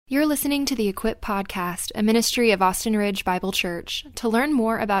You're listening to the Equip Podcast, a ministry of Austin Ridge Bible Church. To learn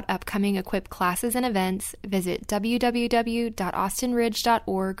more about upcoming Equip classes and events, visit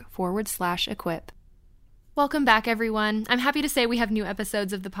www.austinridge.org/equip. Welcome back, everyone. I'm happy to say we have new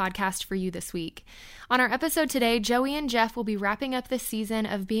episodes of the podcast for you this week. On our episode today, Joey and Jeff will be wrapping up this season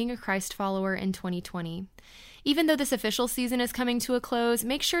of Being a Christ Follower in 2020. Even though this official season is coming to a close,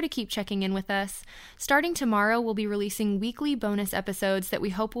 make sure to keep checking in with us. Starting tomorrow, we'll be releasing weekly bonus episodes that we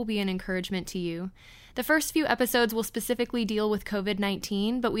hope will be an encouragement to you. The first few episodes will specifically deal with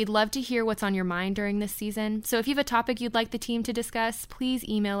COVID-19, but we'd love to hear what's on your mind during this season. So if you have a topic you'd like the team to discuss, please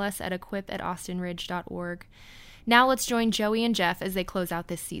email us at equip@austinridge.org. Now let's join Joey and Jeff as they close out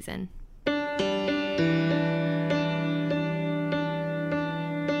this season.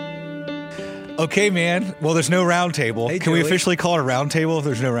 Okay, man. Well, there's no round table. Hey, Can we Joey. officially call it a round table if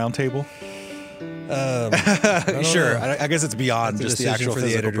there's no round table? Sure. I guess it's beyond That's a just the decision actual for the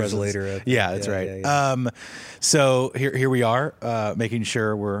physical editors presence. later. Yeah, that's right. Yeah. So here we are, making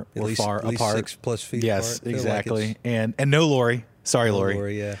sure we're At least, far at least apart. 6+ feet Yes, apart. Feel like exactly. it's- And no Lori. Sorry, Lori.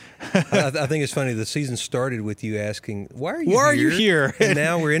 Lori, yeah. I think it's funny. The season started with you asking, "Why are you? Why are here? you here?" And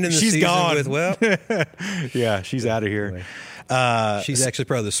now we're ending the She's season gone. with, well, Yeah, she's out of here. anyway. She's actually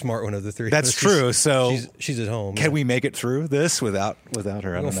probably the smart one of the three. That's true. So she's at home. can we make it through this without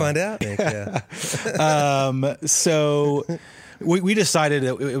her? We'll find out, Nick. Yeah. So we decided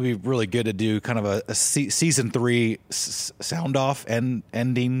it would be really good to do kind of a season 3 sound off and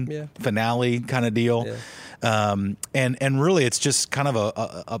ending finale kind of deal. Yeah. And really it's just kind of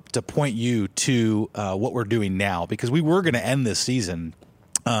a to point you to what we're doing now, because we were going to end this season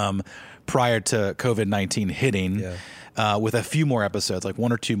prior to COVID-19 hitting. Yeah. With a few more episodes, like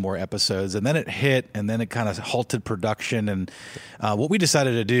 1 or 2 more episodes. And then it hit, and then it kind of halted production. And what we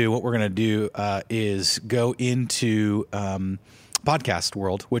decided to do, what we're going to do is go into podcast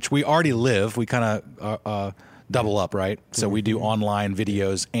world, which we already live. We kind of double up, right? So we do online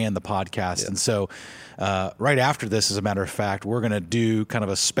videos and the podcast. Yeah. And so right after this, as a matter of fact, we're going to do kind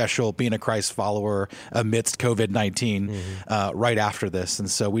of a special Being a Christ Follower amidst COVID-19 right after this. And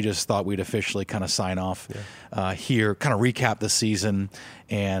so we just thought we'd officially kind of sign off here, kind of recap the season,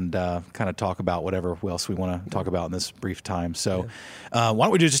 and kind of talk about whatever else we want to talk about in this brief time. So why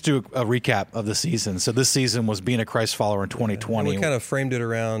don't we just do a recap of the season? So this season was Being a Christ Follower in 2020. And we kind of framed it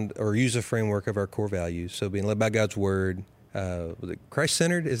around, or used a framework of our core values. So being led by God's word, was it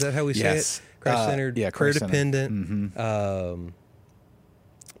Christ-centered? Is that how we say Yes. it? Christ-centered, yeah, prayer-dependent,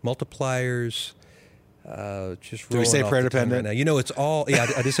 multipliers. Just Do we say rolling off prayer the tongue dependent? right now. You know, it's all. Yeah,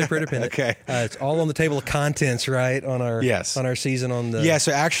 I did say prayer dependent. Okay. It's all on the table of contents, right? On our on our season on the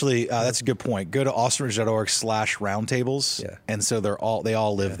So actually, that's a good point. Go to austinridge.org/roundtables, and so they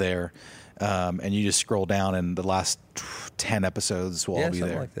all live there. And you just scroll down, and the last 10 episodes will all be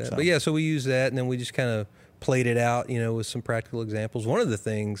there. Like that. So. But so we use that, and then we just kind of played it out, with some practical examples. One of the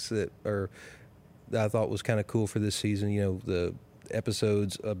things that I thought was kind of cool for this season, the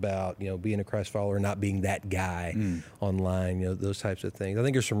episodes about being a Christ follower, not being that guy online, those types of things. I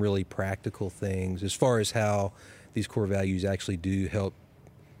think there's some really practical things as far as how these core values actually do help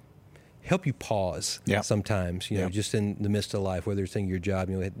you pause sometimes, just in the midst of life, whether it's in your job.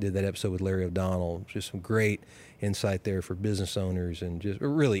 We did that episode with Larry O'Donnell, just some great insight there for business owners and just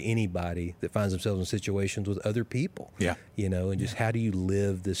really anybody that finds themselves in situations with other people. And just how do you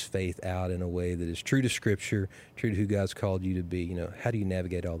live this faith out in a way that is true to Scripture, true to who God's called you to be? How do you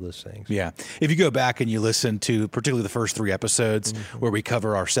navigate all those things? Yeah. If you go back and you listen to particularly the first 3 episodes where we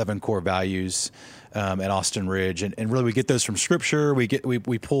cover our 7 core values at Austin Ridge, and really we get those from Scripture. We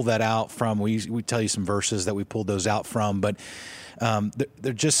pull that out from, we tell you some verses that we pulled those out from, but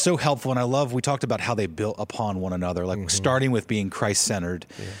they're just so helpful. And I love, we talked about how they built upon one another, like starting with being Christ-centered,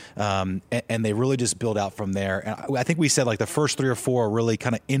 and they really just build out from there. And I think we said like the first 3 or 4 are really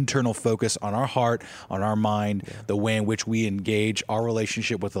kind of internal focus on our heart, on our mind, the way in which we engage our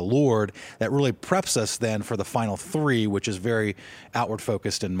relationship with the Lord that really preps us then for the final 3, which is very outward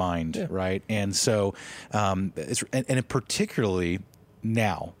focused in mind, right? And so and particularly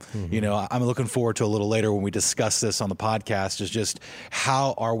now, I'm looking forward to a little later when we discuss this on the podcast, is just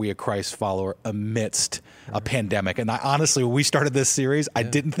how are we a Christ follower amidst a pandemic? And I honestly, when we started this series, I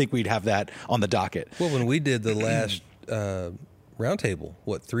didn't think we'd have that on the docket. Well, when we did the last roundtable,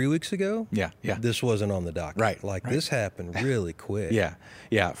 3 weeks ago? Yeah. This wasn't on the docket. Right. This happened really quick.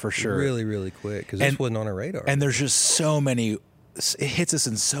 Yeah, for sure. Really, really quick, because this wasn't on our radar. And there's just so many it hits us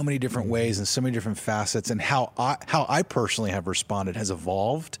in so many different ways and so many different facets, and how I personally have responded has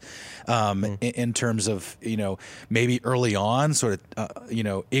evolved in terms of, maybe early on sort of,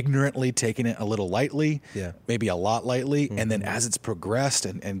 ignorantly taking it a little lightly, maybe a lot lightly. And then as it's progressed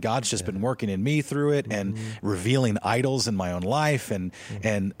and God's just been working in me through it and revealing idols in my own life. And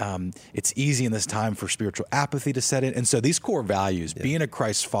it's easy in this time for spiritual apathy to set in. And so these core values, being a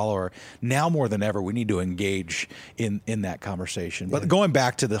Christ follower, now more than ever, we need to engage in that conversation. But going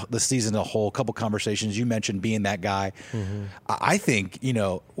back to the season as a whole, a couple conversations, you mentioned being that guy. I think,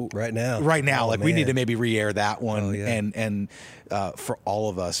 right now, we need to maybe re-air that one and for all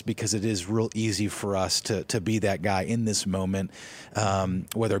of us, because it is real easy for us to be that guy in this moment,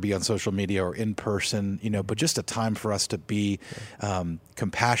 whether it be on social media or in person, but just a time for us to be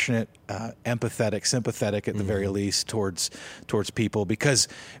compassionate, empathetic, sympathetic at the very least towards people, because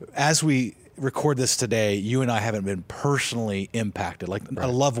as we record this today, you and I haven't been personally impacted. Like a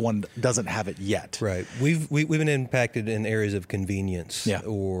loved one doesn't have it yet. Right. We've been impacted in areas of convenience,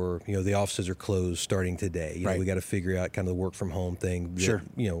 or the offices are closed starting today. We got to figure out kind of the work from home thing.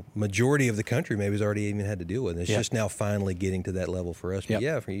 That, majority of the country maybe has already even had to deal with. And it's just now finally getting to that level for us.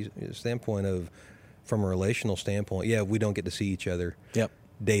 But from a standpoint from a relational standpoint, we don't get to see each other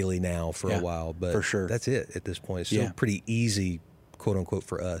daily now for a while, but for sure, that's it at this point. It's still pretty easy, quote unquote,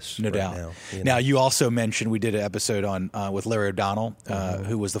 for us. No doubt. Now, you also mentioned we did an episode on with Larry O'Donnell,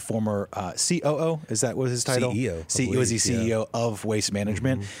 who was the former COO. Is that what his title? CEO. Was he CEO of Waste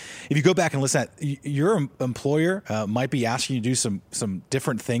Management? If you go back and listen, your employer might be asking you to do some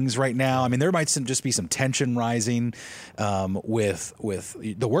different things right now. I mean, there might just be some tension rising with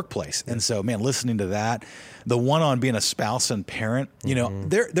the workplace, and so, man, listening to that. The one on being a spouse and parent,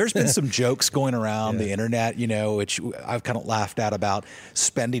 there's been some jokes going around the internet, which I've kind of laughed at about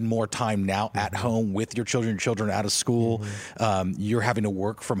spending more time now at home with your children out of school. You're having to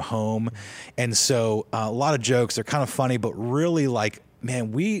work from home. And so a lot of jokes are kind of funny, but really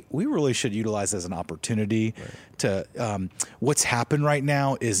man, we really should utilize as an opportunity to what's happened right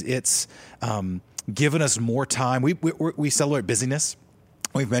now is it's given us more time. We celebrate busyness.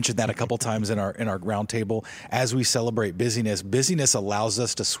 We've mentioned that a couple times in our roundtable. As we celebrate busyness allows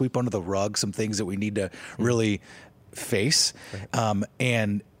us to sweep under the rug some things that we need to really face.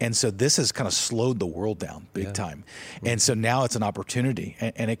 And so this has kind of slowed the world down big time. And so now it's an opportunity,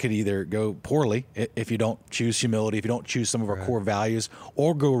 and it could either go poorly if you don't choose humility, if you don't choose some of our core values,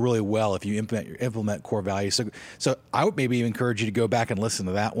 or go really well if you implement core values. So I would maybe encourage you to go back and listen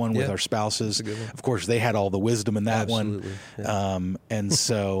to that one with our spouses. Of course, they had all the wisdom in that one. And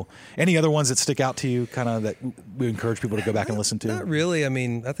so any other ones that stick out to you kind of that we encourage people to go back and listen to? Not really. I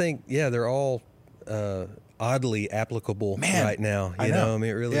mean, I think, they're all oddly applicable right now. I mean,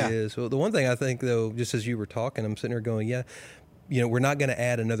 it really is. So the one thing I think, though, just as you were talking, I'm sitting there going, we're not going to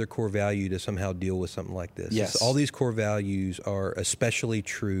add another core value to somehow deal with something like this. Yes. All these core values are especially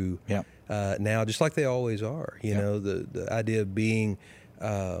true now, just like they always are. You know, the idea of being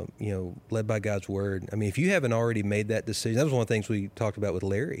led by God's word. I mean, if you haven't already made that decision, that was one of the things we talked about with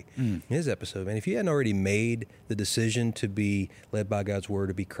Larry in his episode. Man, if you hadn't already made the decision to be led by God's word,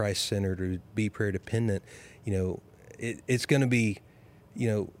 to be Christ-centered, or to be prayer dependent, it's going to be,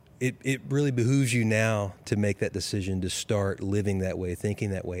 it really behooves you now to make that decision to start living that way,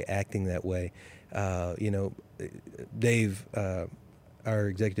 thinking that way, acting that way. Dave, our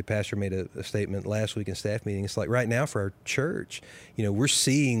executive pastor, made a statement last week in staff meeting. It's like right now for our church, we're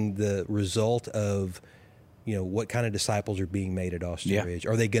seeing the result of, what kind of disciples are being made at Austin Ridge.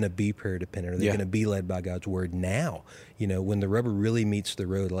 Are they going to be prayer dependent? Are they going to be led by God's word now? When the rubber really meets the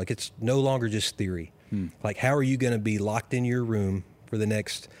road, like it's no longer just theory. Like, how are you going to be locked in your room for the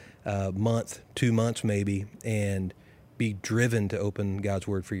next month, 2 months maybe, and be driven to open God's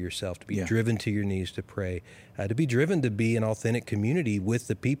word for yourself, to be driven to your knees to pray, to be driven to be an authentic community with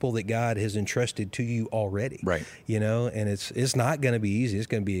the people that God has entrusted to you already. Right. And it's not going to be easy. It's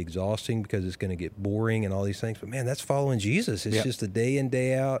going to be exhausting because it's going to get boring and all these things. But man, that's following Jesus. It's just a day in,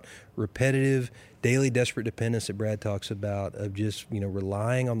 day out, repetitive, daily desperate dependence that Brad talks about, of just,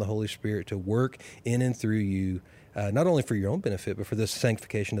 relying on the Holy Spirit to work in and through you, not only for your own benefit, but for the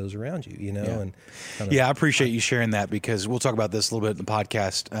sanctification of those around you, And I appreciate you sharing that, because we'll talk about this a little bit in the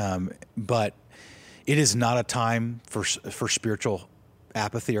podcast. But it is not a time for spiritual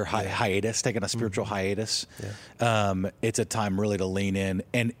apathy or hiatus, taking a spiritual hiatus. It's a time really to lean in,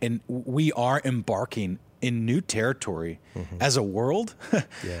 and we are embarking in new territory as a world,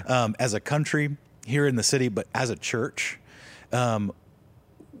 as a country here in the city, but as a church,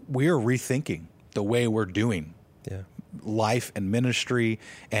 we are rethinking the way we're doing life and ministry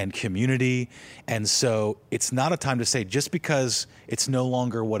and community. And so it's not a time to say, just because it's no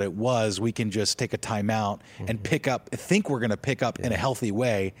longer what it was, we can just take a time out and think we're going to pick up in a healthy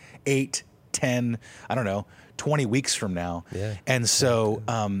way 8, 10, 20 weeks from now. Yeah. And so,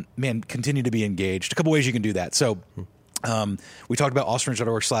 continue to be engaged. A couple ways you can do that. So we talked about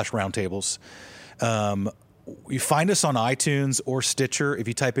austinridge.org/roundtables. You find us on iTunes or Stitcher. If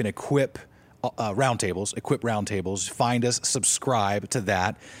you type in Equip Roundtables, find us, subscribe to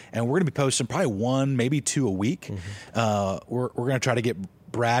that. And we're going to be posting probably 1, maybe 2 a week. We're going to try to get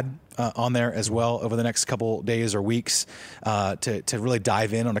Brad on there as well over the next couple days or weeks to really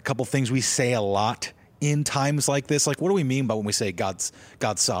dive in on a couple things we say a lot in times like this. Like, what do we mean by when we say God's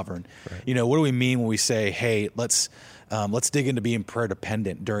sovereign? Right. What do we mean when we say, hey, let's dig into being prayer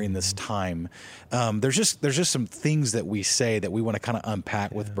dependent during this time? There's just some things that we say that we want to kind of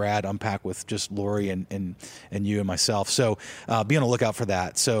unpack with Brad, unpack with just Lori and you and myself. So be on the lookout for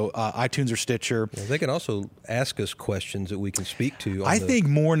that. So iTunes or Stitcher. Yeah, they can also ask us questions that we can speak to. I think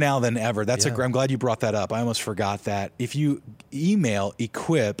more now than ever. I'm glad you brought that up. I almost forgot that. If you email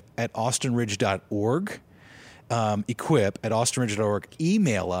equip@austinridge.org, equip@austinridge.org,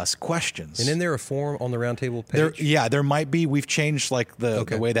 email us questions. And then there a form on the Roundtable page? There might be. We've changed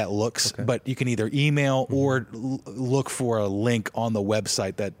the way that looks, but you can either email or look for a link on the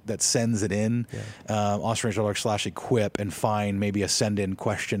website that sends it in, austinridge.org/equip, and find maybe a send-in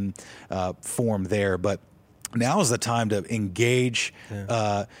question form there. But now is the time to engage,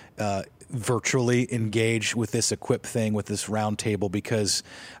 virtually engage with this Equip thing, with this roundtable, because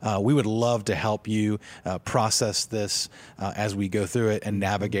we would love to help you process this as we go through it and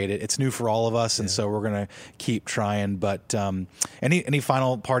navigate it. It's new for all of us, and so we're going to keep trying. But any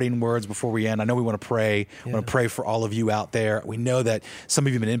final parting words before we end? I know we want to pray. We want to pray for all of you out there. We know that some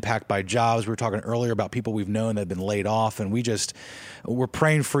of you have been impacted by jobs. We were talking earlier about people we've known that have been laid off, and we're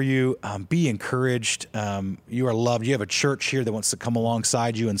praying for you. Be encouraged. You are loved. You have a church here that wants to come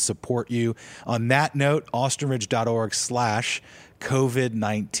alongside you and support you. On that note,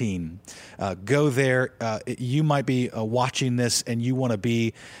 austinridge.org/COVID-19. Go there. You might be watching this and you want to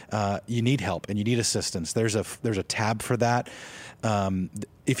be, you need help and you need assistance. There's a tab for that.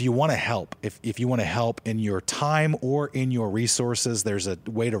 If you want to help, if you want to help in your time or in your resources, there's a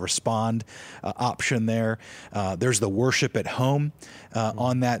way to respond option there. There's the worship at home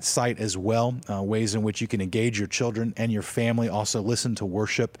on that site as well, ways in which you can engage your children and your family. Also listen to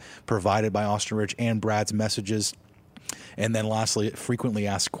worship provided by Austin Ridge and Brad's messages. And then lastly, frequently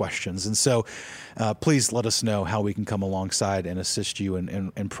asked questions. And so please let us know how we can come alongside and assist you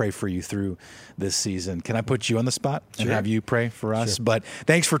and pray for you through this season. Can I put you on the spot and have you pray for us? Sure. But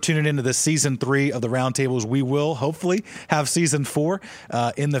thanks for tuning into this season 3 of the Roundtables. We will hopefully have season 4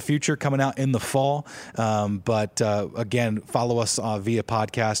 in the future, coming out in the fall. But again, follow us via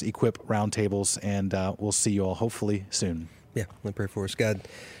podcast, Equip Roundtables, and we'll see you all hopefully soon. Yeah, let me pray for us. God,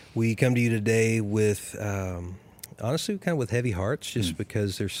 we come to you today with... honestly, kind of with heavy hearts, just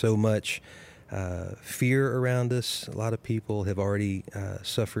because there's so much fear around us. A lot of people have already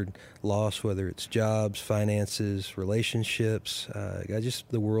suffered loss, whether it's jobs, finances, relationships.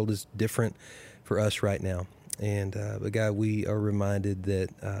 The world is different for us right now. And but God, we are reminded that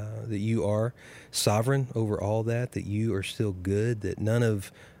you are sovereign over all that you are still good, that none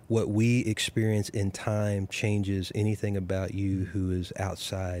of what we experience in time changes anything about you who is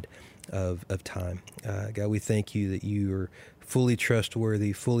outside of time. God, we thank you that you are fully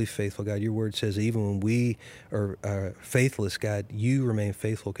trustworthy, fully faithful. God, your word says even when we are faithless, God, you remain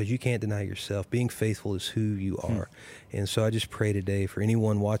faithful because you can't deny yourself. Being faithful is who you are. And so I just pray today for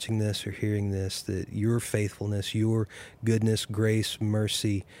anyone watching this or hearing this, that your faithfulness, your goodness, grace,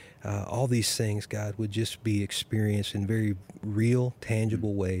 mercy, all these things, God, would just be experienced in very real,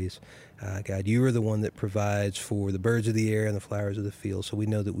 tangible ways. God, you are the one that provides for the birds of the air and the flowers of the field. So we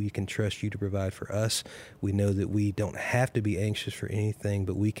know that we can trust you to provide for us. We know that we don't have to be anxious for anything,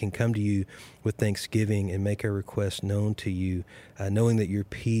 but we can come to you with thanksgiving and make our requests known to you, knowing that your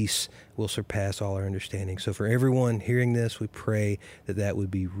peace will surpass all our understanding. So for everyone hearing this, we pray that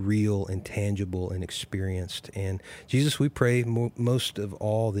would be real and tangible and experienced. And Jesus, we pray most of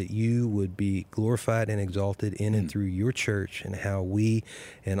all that you would be glorified and exalted in and through your church, and how we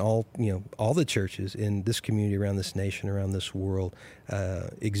and all the churches in this community, around this nation, around this world,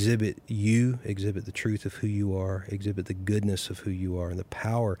 exhibit the truth of who you are, exhibit the goodness of who you are, and the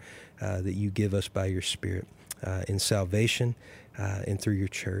power that you give us by your Spirit in salvation and through your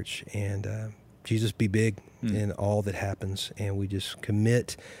church. And Jesus, be big in all that happens. And we just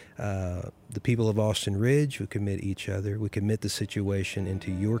commit the people of Austin Ridge, we commit each other, we commit the situation into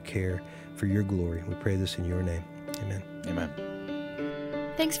your care for your glory. We pray this in your name. Amen.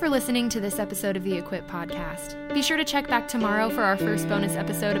 Amen. Thanks for listening to this episode of the Equip Podcast. Be sure to check back tomorrow for our first bonus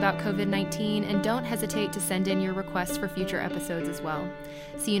episode about COVID-19, and don't hesitate to send in your requests for future episodes as well.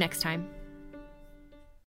 See you next time.